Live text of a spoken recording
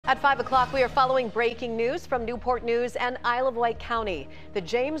At 5 o'clock, we are following breaking news from Newport News and Isle of Wight County. The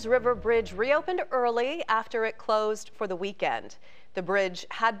James River Bridge reopened early after it closed for the weekend. The bridge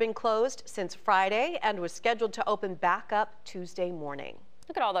had been closed since Friday and was scheduled to open back up Tuesday morning.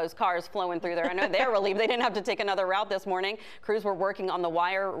 Look at all those cars flowing through there. I know they're relieved they didn't have to take another route this morning. Crews were working on the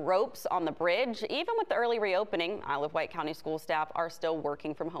wire ropes on the bridge. Even with the early reopening, Isle of Wight County school staff are still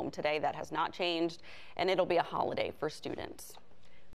working from home today. That has not changed, and it'll be a holiday for students.